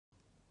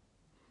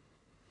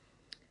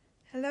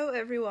Hello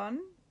everyone.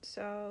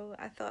 So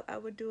I thought I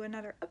would do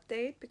another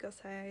update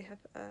because I have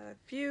a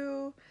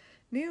few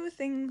new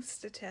things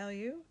to tell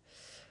you.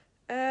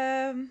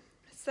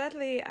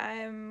 Sadly,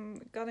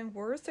 I'm getting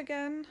worse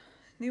again.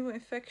 New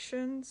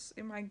infections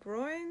in my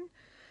groin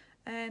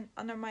and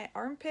under my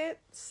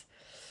armpits.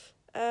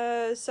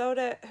 So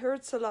that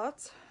hurts a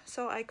lot.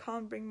 So I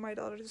can't bring my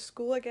daughter to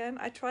school again.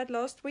 I tried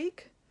last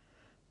week,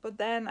 but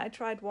then I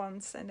tried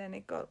once and then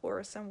it got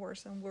worse and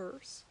worse and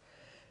worse.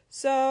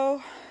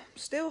 So,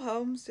 still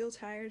home, still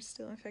tired,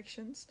 still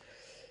infections.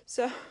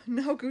 So,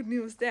 no good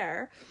news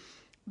there.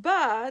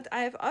 But I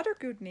have other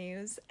good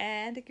news,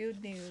 and the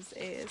good news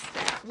is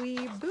that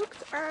we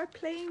booked our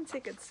plane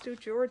tickets to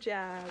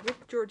Georgia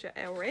with Georgia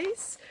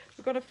Airways.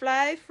 We're gonna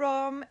fly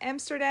from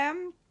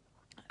Amsterdam,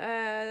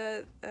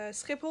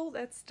 Schiphol,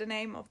 that's the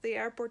name of the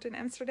airport in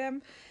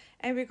Amsterdam.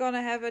 And we're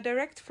gonna have a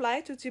direct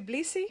flight to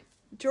Tbilisi,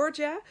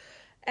 Georgia.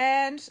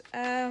 And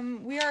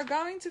we are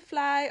going to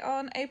fly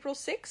on April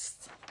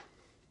 6th.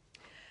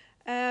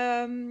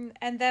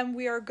 And then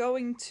we are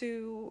going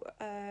to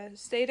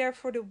stay there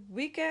for the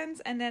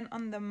weekend, and then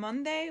on the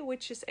Monday,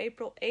 which is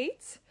April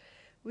 8th,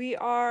 we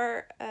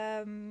are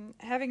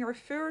having our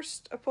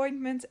first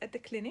appointment at the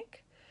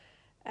clinic.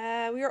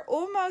 We are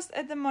almost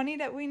at the money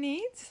that we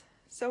need,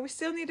 so we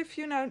still need a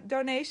few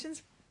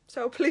donations.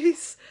 So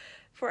please,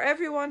 for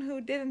everyone who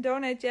didn't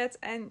donate yet,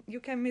 and you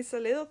can miss a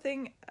little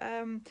thing,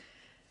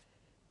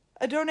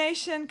 a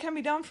donation can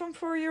be done from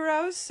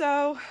 €4,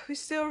 so we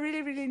still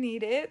really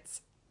need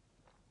it.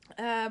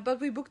 But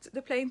we booked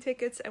the plane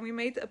tickets and we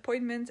made the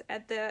appointment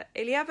at the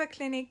Eliava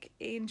clinic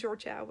in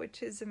Georgia,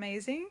 which is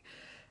amazing.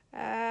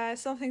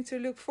 Something to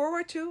look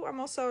forward to. I'm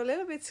also a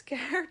little bit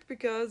scared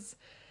because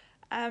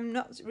I'm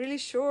not really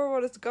sure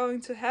what is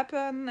going to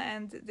happen,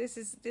 and this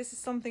is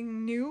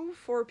something new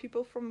for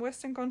people from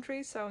Western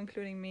countries, so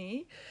including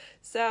me.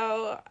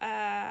 So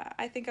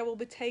I think I will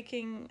be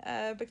taking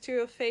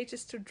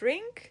bacteriophages to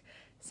drink.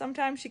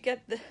 Sometimes you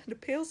get the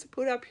pills to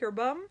put up your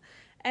bum.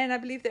 And I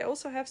believe they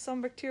also have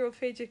some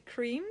bacteriophagic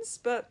creams,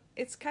 but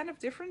it's kind of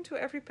different to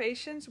every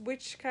patient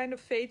which kind of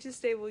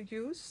phages they will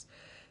use.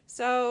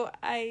 So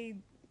I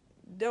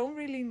don't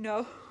really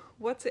know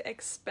what to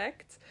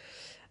expect.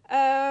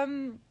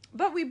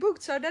 But we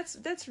booked, so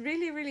that's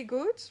really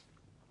good.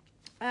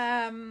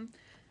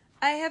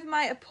 I have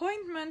my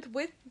appointment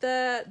with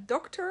the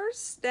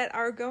doctors that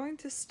are going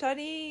to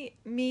study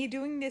me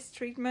doing this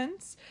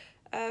treatment.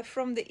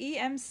 From the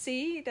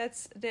EMC,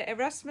 that's the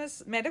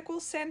Erasmus Medical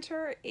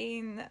Center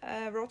in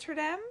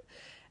Rotterdam.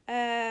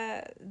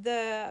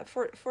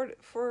 For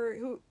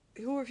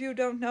who of you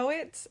don't know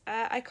it,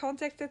 I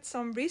contacted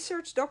some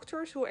research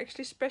doctors who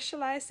actually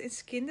specialize in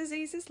skin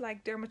diseases,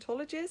 like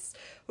dermatologists,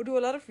 who do a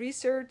lot of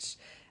research,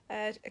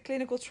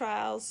 clinical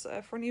trials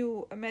for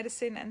new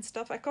medicine and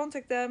stuff. I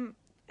contacted them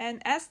and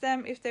asked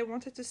them if they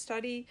wanted to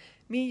study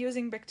me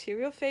using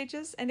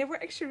bacteriophages, and they were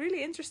actually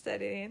really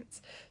interested in it.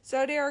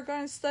 So they are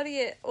going to study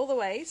it all the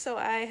way. So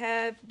I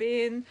have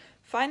been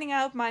finding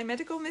out my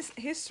medical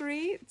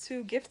history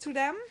to give to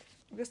them,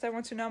 because they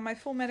want to know my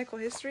full medical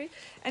history.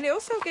 And they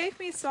also gave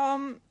me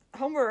some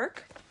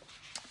homework.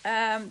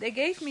 They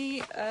gave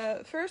me,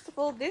 first of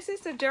all, this is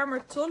the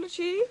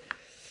dermatology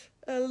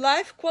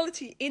life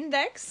quality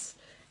index.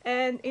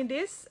 And in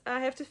this, I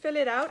have to fill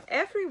it out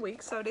every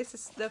week. So this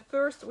is the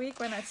first week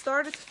when I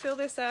started to fill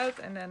this out.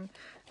 And then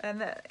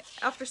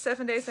after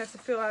 7 days, I have to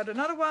fill out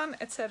another one,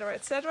 etc.,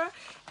 etc.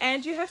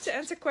 And you have to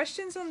answer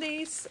questions on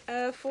these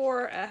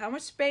for how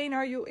much pain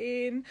are you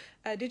in?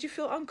 Did you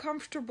feel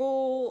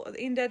uncomfortable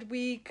in that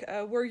week?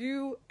 Were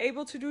you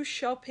able to do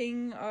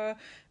shopping?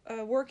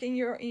 Work in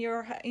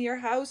your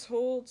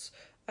household?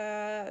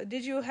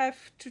 Did you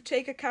have to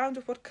take account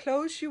of what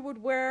clothes you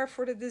would wear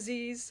for the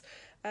disease?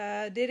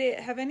 Did it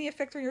have any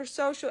effect on your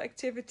social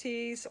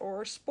activities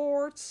or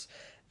sports?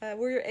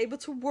 Were you able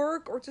to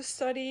work or to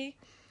study?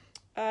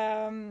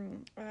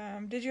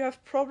 Did you have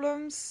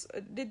problems?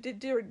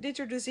 Did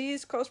your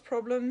disease cause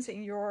problems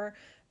in your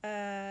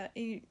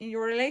in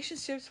your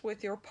relationships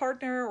with your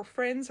partner or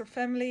friends or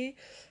family?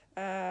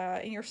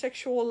 In your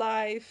sexual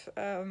life?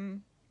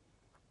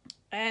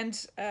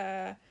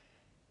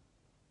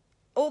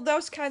 All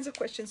those kinds of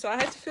questions. So I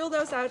had to fill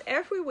those out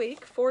every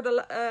week for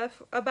the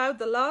about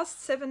the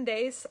last 7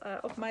 days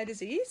of my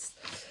disease.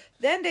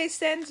 Then they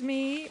sent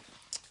me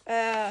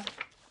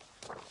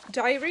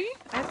diary.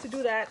 I have to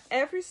do that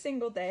every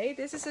single day.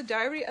 This is a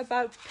diary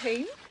about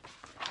pain,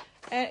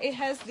 and it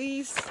has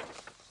these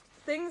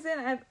things in.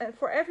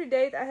 For every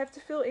date, I have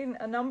to fill in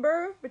a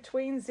number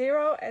between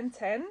 0 and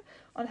 10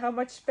 on how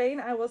much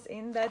pain I was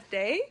in that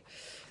day.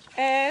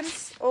 And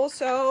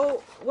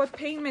also what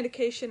pain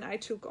medication I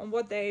took on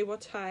what day, what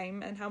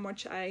time, and how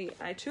much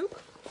I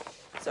took.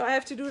 So I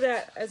have to do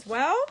that as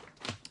well.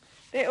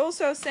 They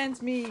also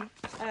sent me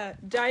a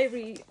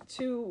diary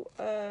to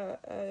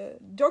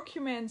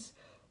document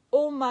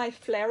all my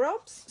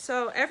flare-ups.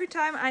 So every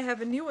time I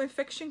have a new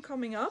infection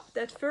coming up,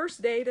 that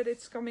first day that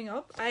it's coming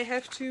up, I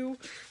have to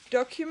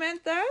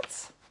document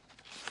that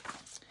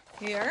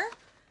here.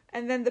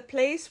 And then the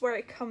place where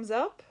it comes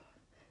up.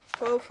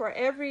 So for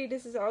every,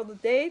 this is all the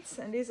dates,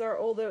 and these are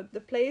all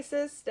the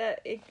places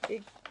that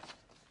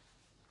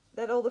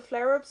that all the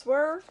flare-ups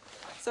were.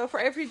 So for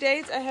every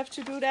date I have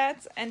to do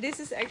that. And this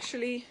is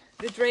actually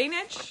the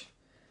drainage,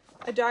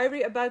 a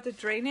diary about the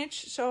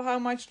drainage. So how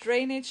much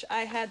drainage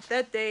I had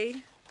that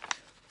day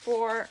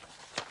for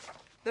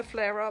the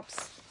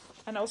flare-ups.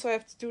 And also I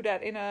have to do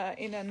that in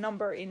a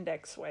number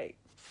index way.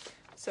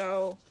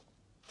 So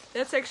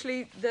that's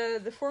actually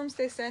the forms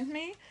they sent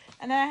me.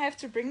 And I have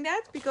to bring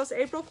that because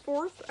April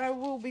 4th I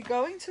will be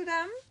going to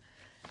them.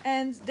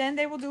 And then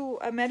they will do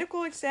a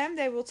medical exam.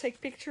 They will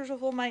take pictures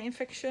of all my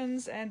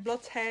infections and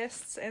blood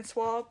tests and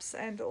swabs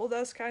and all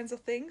those kinds of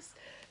things.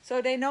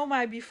 So they know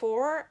my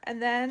before.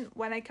 And then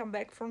when I come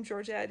back from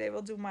Georgia, they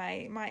will do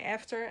my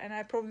after. And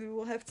I probably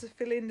will have to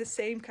fill in the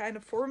same kind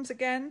of forms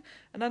again.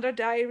 Another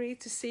diary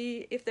to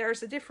see if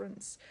there's a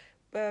difference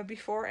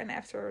before and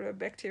after the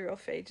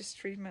bacteriophage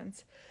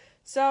treatment.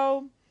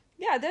 So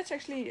yeah, that's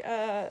actually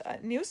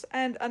news.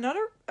 And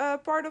another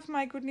part of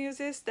my good news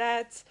is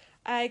that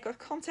I got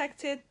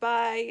contacted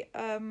by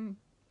a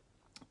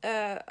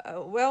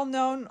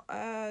well-known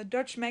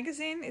Dutch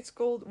magazine. It's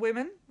called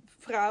Women,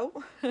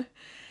 Vrouw.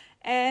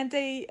 And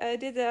they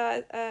did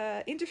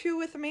an interview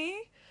with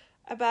me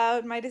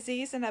about my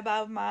disease and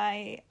about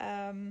my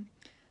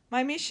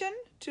my mission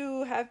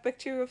to have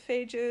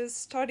bacteriophages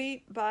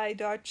studied by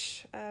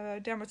Dutch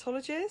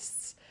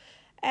dermatologists.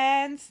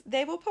 And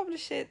they will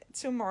publish it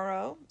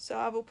tomorrow. So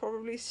I will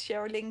probably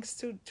share links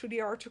to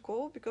the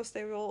article because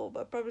they will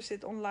publish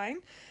it online.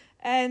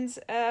 And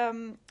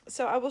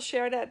so I will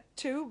share that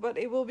too, but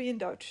it will be in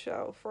Dutch.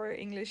 So for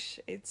English,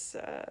 it's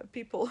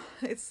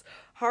it's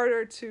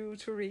harder to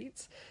read.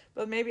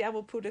 But maybe I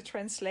will put a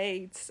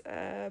translate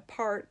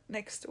part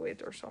next to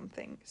it or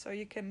something. So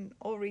you can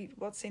all read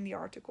what's in the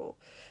article.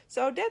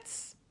 So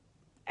that's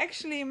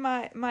actually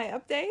my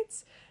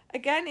updates.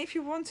 Again, if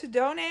you want to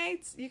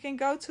donate, you can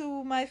go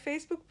to my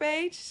Facebook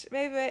page,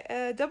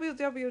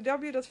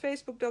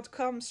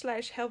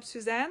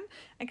 www.facebook.com/helpsuzanne,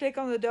 and click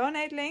on the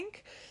donate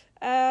link.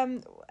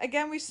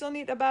 Again, we still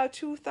need about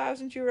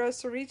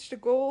 €2,000 to reach the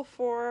goal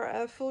for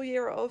a full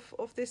year of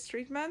this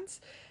treatment.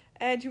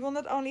 And you will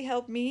not only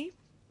help me,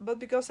 but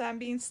because I'm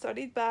being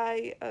studied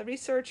by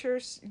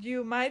researchers,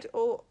 you might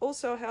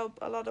also help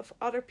a lot of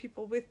other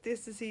people with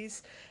this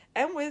disease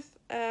and with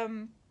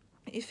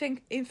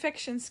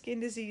infection skin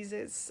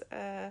diseases.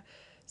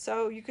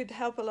 So you could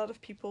help a lot of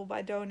people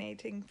by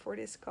donating for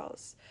this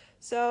cause.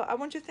 So I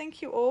want to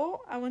thank you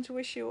all. I want to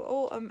wish you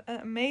all an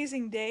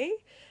amazing day.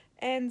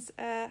 And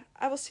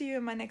I will see you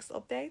in my next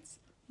updates.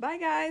 Bye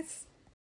guys!